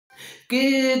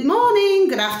Good morning,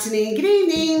 good afternoon, good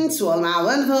evening to all my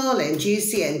wonderful and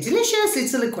juicy and delicious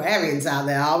little Aquarians out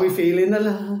there. Are we feeling the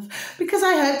love? Because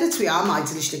I hope that we are, my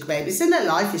delicious little babies, and that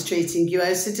life is treating you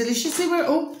oh so deliciously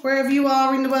wherever you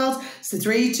are in the world. So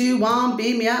 3, 2, 1,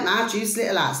 beam me up, my juicy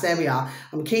little lads. There we are.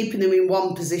 I'm keeping them in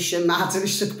one position, my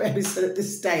delicious little babies, so that they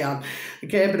stay on.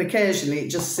 Okay, but occasionally it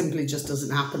just simply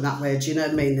doesn't happen that way. Do you know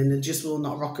what I mean? And they just will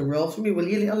not rock and roll for me, will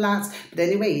you, little lads? But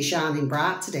anyway, you're shining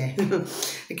bright today.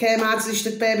 Okay, my delicious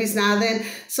little babies now then.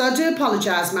 So I do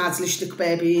apologise, my delicious little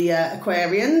baby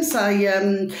Aquarians.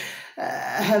 I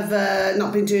have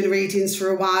not been doing the readings for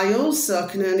a while, so I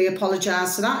can only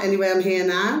apologise for that. Anyway, I'm here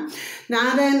now.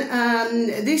 Now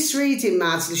then, this reading,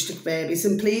 my delicious little babies,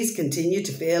 and please continue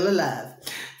to feel the love.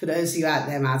 For those of you out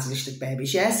there, my delicious little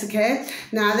babies, yes, okay?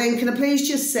 Now then, can I please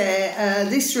just say,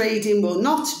 this reading will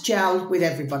not gel with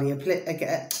everybody.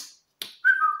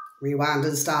 Rewind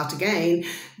and start again.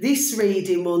 This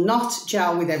reading will not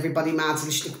gel with everybody, my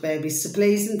delicious little babies. So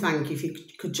please and thank you if you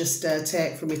could just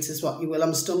take from it as what you will.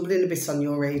 I'm stumbling a bit on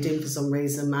your reading for some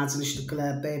reason, my delicious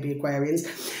little baby Aquarians.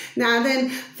 Now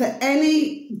then, for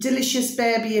any delicious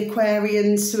baby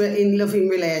Aquarians who are in loving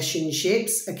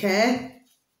relationships, okay,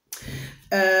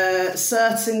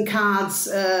 certain cards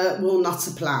will not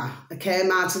apply. Okay,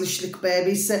 my delicious little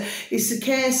babies. So it's a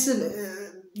case of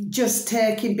just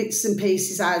taking bits and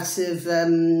pieces out of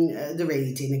the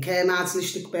reading, okay, my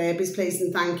delicious little babies, please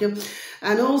and thank you.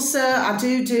 And also, I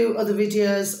do other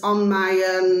videos on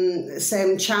my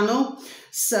same channel,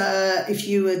 so if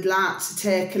you would like to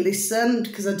take a listen,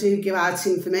 because I do give out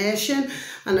information,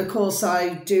 and of course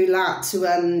I do like to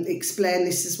explain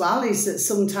this as well, is that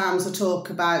sometimes I talk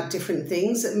about different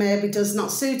things that maybe does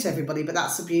not suit everybody, but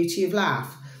that's the beauty of life.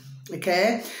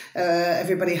 Okay,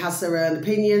 everybody has their own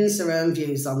opinions, their own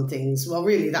views on things. Well,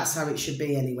 really, that's how it should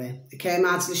be anyway. Okay,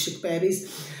 my delicious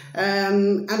babies.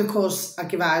 And of course, I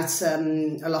give out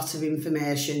a lot of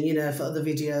information, you know, for other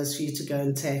videos for you to go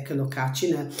and take a look at.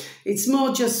 You know, it's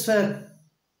more just for,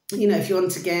 you know, if you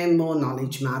want to gain more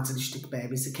knowledge, my delicious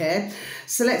babies. Okay,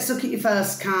 so let's look at your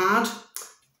first card.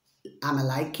 I'm a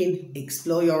liking,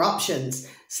 explore your options.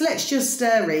 So let's just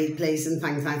read, please, and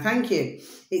thank you.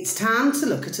 It's time to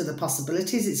look at other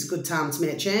possibilities. It's a good time to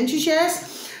make changes,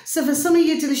 yes? So for some of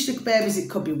you delicious little babies, it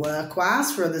could be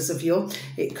work-wise. For others of you,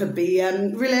 it could be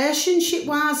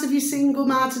relationship-wise if you're single,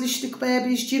 my delicious little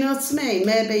babies. Do you know what I mean?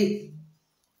 Maybe,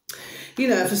 you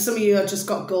know, for some of you, I've just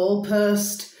got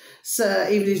goalpost. So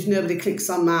even if nobody clicks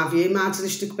on my view, my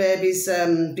delicious little babies,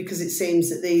 because it seems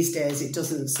that these days it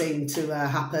doesn't seem to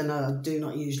happen. I do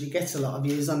not usually get a lot of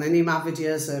views on any of my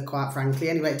videos, quite frankly.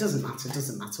 Anyway, it doesn't matter.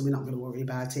 We're not going to worry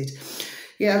about it.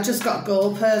 Yeah, I've just got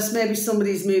goalpost. Maybe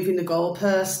somebody's moving the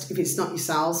goalpost. If it's not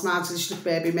yourselves, my delicious little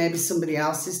baby, maybe somebody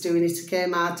else is doing it. Okay,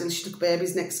 my delicious little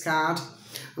babies, next card.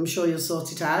 I'm sure you'll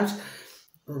sort it out.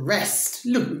 Rest,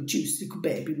 lovely juicy little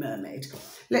baby mermaid.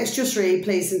 Let's just read,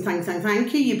 please, and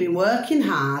thank you. You've been working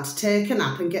hard. Take a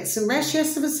nap and get some rest.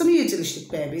 Yes, for some of you delicious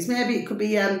babies, maybe it could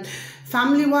be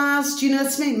family-wise. Do you know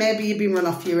what I mean? Maybe you've been run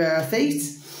off your feet.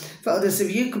 For others of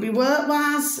you, it could be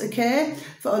work-wise, okay?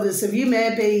 For others of you,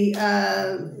 maybe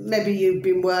you've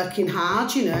been working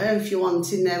hard, you know, if you're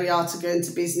wanting, there we are, to go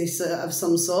into business of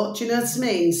some sort, do you know what I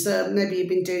mean? So maybe you've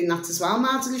been doing that as well,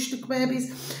 my delicious little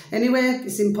babies. Anyway,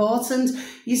 it's important.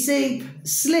 You see,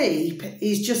 sleep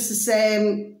is just the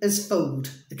same as food,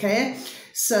 okay?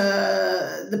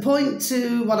 So the point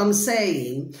to what I'm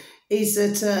saying is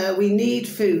that we need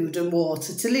food and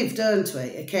water to live, don't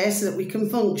we? Okay, so that we can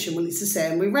function. Well, it's the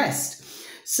same with rest.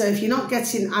 So if you're not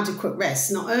getting adequate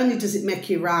rest, not only does it make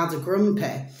you rather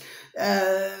grumpy,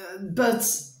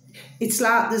 but it's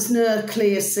like there's no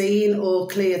clear seeing or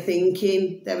clear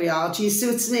thinking. There we are. Do you see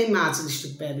what I mean, my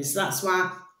delicious babies? So that's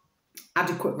why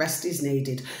adequate rest is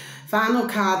needed. Final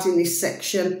card in this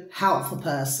section, helpful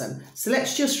person. So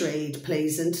let's just read,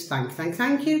 please, and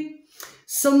thank you.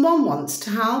 Someone wants to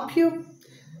help you.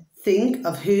 Think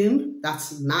of whom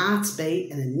that might be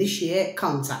and initiate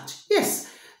contact. Yes,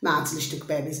 my delicious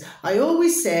babies. I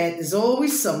always say there's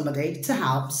always somebody to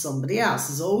help somebody else.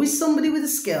 There's always somebody with a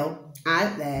skill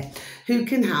out there who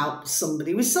can help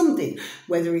somebody with something,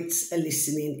 whether it's a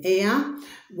listening ear,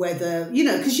 whether, you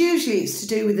know, because usually it's to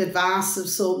do with advice of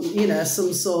some, you know,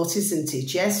 some sort, isn't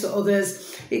it? Yes, for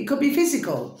others, it could be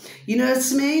physical. You know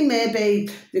what I mean? Maybe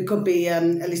there could be a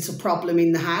little problem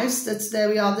in the house that's there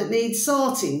we are that needs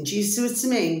sorting. Do you see what I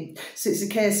mean? So it's a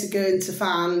case of going to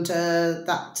find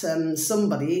that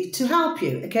somebody to help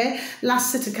you, okay?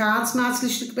 Last set of cards, my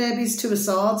delicious babies, 2 of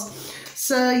Swords.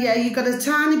 So yeah, you've got a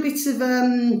tiny bit of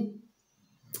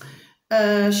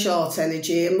short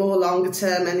energy and more longer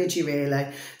term energy, really.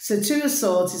 So Two of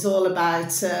Swords is all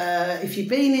about if you've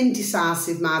been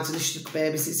indecisive, my delicious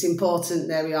babies, it's important,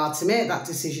 there we are, to make that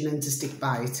decision and to stick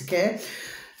by it, okay?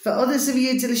 For others of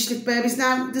you delicious babies,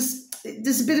 now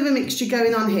there's a bit of a mixture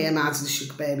going on here, my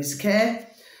delicious babies, okay?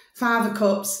 5 of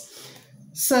Cups.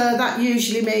 So that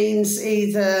usually means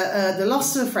either the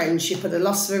loss of a friendship or the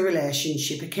loss of a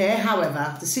relationship, okay?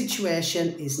 However, the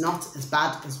situation is not as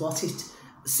bad as what it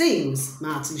seems,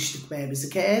 my delicious babies,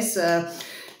 okay? So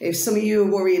if some of you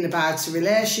are worrying about a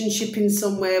relationship in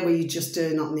some way, well, you just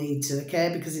do not need to,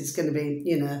 okay? Because it's going to be,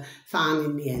 you know, fine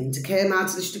in the end, okay, my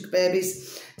delicious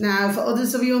babies? Now, for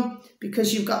others of you,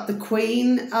 because you've got the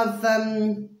Queen of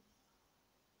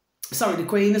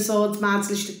Swords, my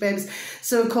delicious babies.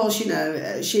 So, of course, you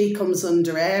know, she comes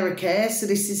under air, okay? So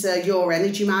this is your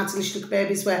energy, my delicious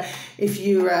babies, where if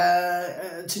you're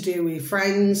to do with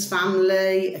friends,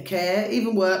 family, okay,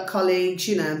 even work colleagues,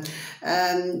 you know,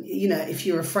 if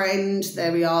you're a friend,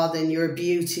 there we are, then you're a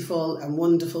beautiful and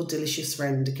wonderful, delicious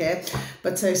friend, okay?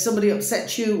 But if somebody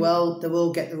upsets you, well, they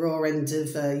will get the raw end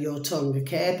of your tongue,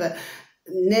 okay? But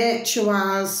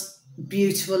nature-wise,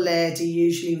 beautiful lady,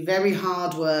 usually very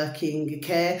hard-working,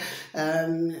 okay?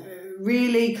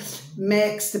 Really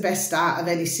makes the best out of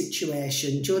any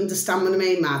situation. Do you understand what I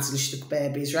mean, my delicious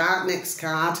babies? Right, next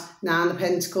card, 9 of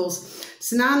Pentacles.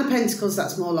 So 9 of Pentacles,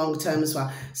 that's more long-term as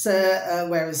well. So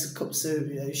whereas Cups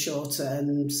are shorter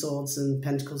and Swords and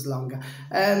Pentacles longer.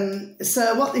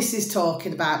 So what this is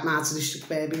talking about, my delicious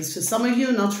babies, for some of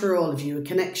you, not for all of you, a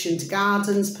connection to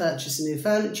gardens, purchasing new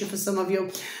furniture for some of you.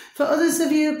 For others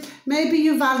of you, maybe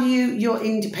you value your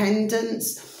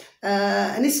independence.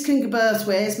 And this can go both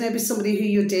ways. Maybe somebody who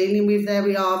you're dealing with, there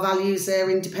we are, values their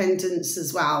independence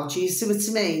as well. Do you see what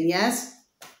I mean? Yes?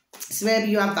 So maybe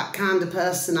you have that kind of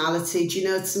personality. Do you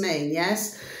know what I mean?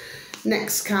 Yes?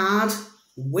 Next card,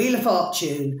 Wheel of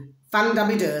Fortune.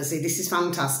 Fan-dabby-dozy. This is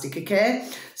fantastic, okay?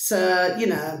 So, you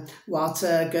know,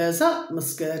 water goes up,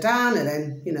 must go down, and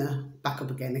then, you know, back up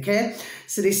again, okay?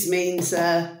 So this means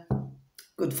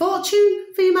good fortune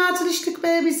for your my delicious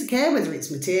babies, okay? Whether it's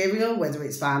material, whether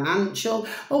it's financial,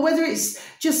 or whether it's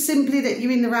just simply that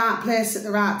you're in the right place at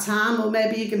the right time, or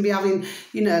maybe you can be having,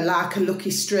 you know, like a lucky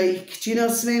streak. Do you know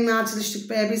what I mean, my delicious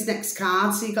babies? Next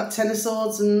card, so you've got 10 of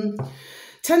Swords, and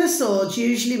 10 of Swords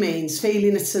usually means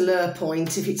feeling at a low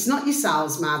point. If it's not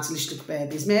yourselves, my delicious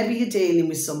babies, maybe you're dealing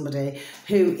with somebody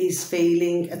who is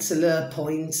feeling at a low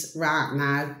point right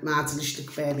now, my delicious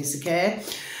babies, okay?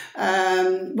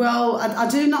 Well, I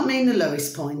do not mean the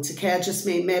lowest point, okay? I just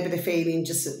mean maybe they're feeling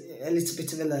just a little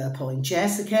bit of a low point,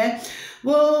 yes, okay?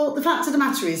 Well, the fact of the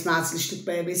matter is, my delicious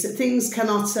babies, that things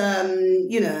cannot,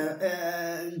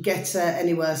 get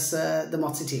any worse than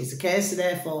what it is, okay? So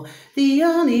therefore, the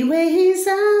only way is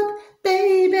up,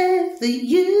 baby, for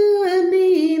you and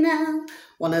me now.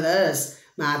 One of those,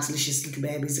 my delicious little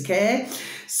babies, okay?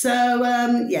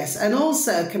 So, yes, and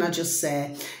also, can I just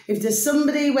say, if there's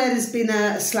somebody where there's been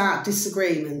a slight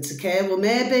disagreement, okay, well,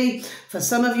 maybe for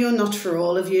some of you, not for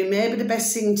all of you, maybe the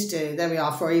best thing to do, there we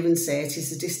are, before I even say it, is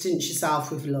to distance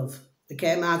yourself with love,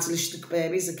 okay, my delicious little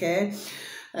babies, okay?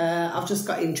 I've just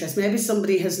got interest. Maybe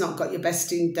somebody has not got your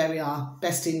best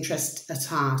interest at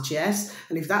heart, yes?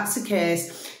 And if that's the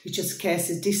case, it's just a case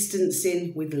of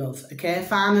distancing with love, okay?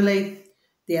 Finally,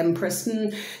 the Empress.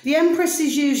 The Empress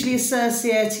is usually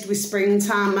associated with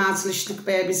springtime, my delicious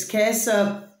babies, okay?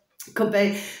 So it could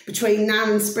be between now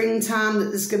and springtime that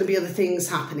there's going to be other things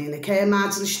happening, okay, my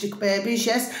delicious babies,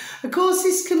 yes? Of course,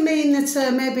 this can mean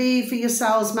that maybe for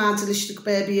yourselves, my delicious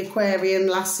baby Aquarian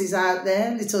lasses out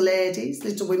there, little ladies,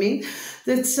 little women,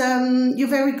 that you're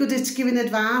very good at giving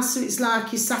advice. So it's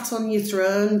like you sat on your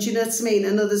throne, do you know what I mean?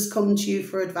 And others come to you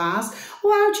for advice.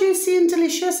 Oh, how juicy and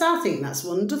delicious. I think that's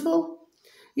wonderful.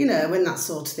 You know, when that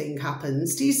sort of thing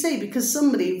happens. Do you see? Because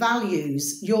somebody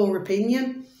values your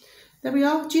opinion. There we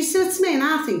are. Do you see what I mean?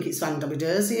 I think it's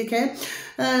fan-dabby-dozy, okay?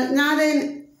 Now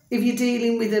then, if you're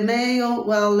dealing with a male,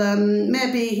 well,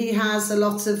 maybe he has a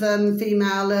lot of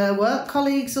female work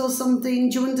colleagues or something.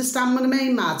 Do you understand what I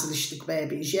mean, my delicious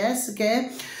babies? Yes,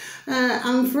 okay?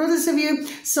 And for others of you,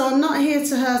 so I'm not here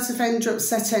to hurt, offend or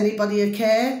upset anybody,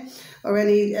 okay? Or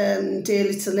any dear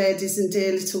little ladies and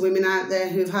dear little women out there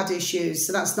who've had issues.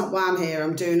 So that's not why I'm here.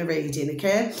 I'm doing a reading,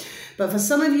 okay? But for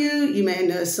some of you, you may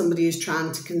know somebody who's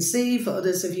trying to conceive. For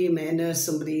others of you, may know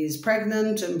somebody who's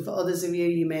pregnant. And for others of you,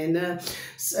 you may know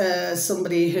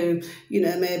somebody who, you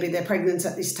know, maybe they're pregnant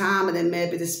at this time and then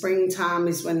maybe the springtime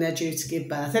is when they're due to give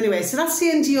birth. Anyway, so that's the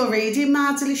end of your reading,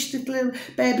 my delish little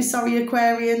baby, sorry,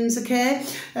 Aquarians, okay?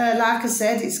 Like I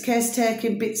said, it's case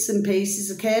taking bits and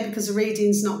pieces, okay? Because the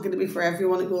reading's not going to be for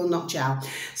everyone. It will knock you out.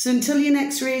 So until your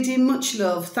next reading, much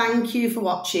love. Thank you for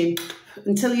watching.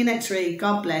 Until your next read,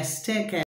 God bless. Take care.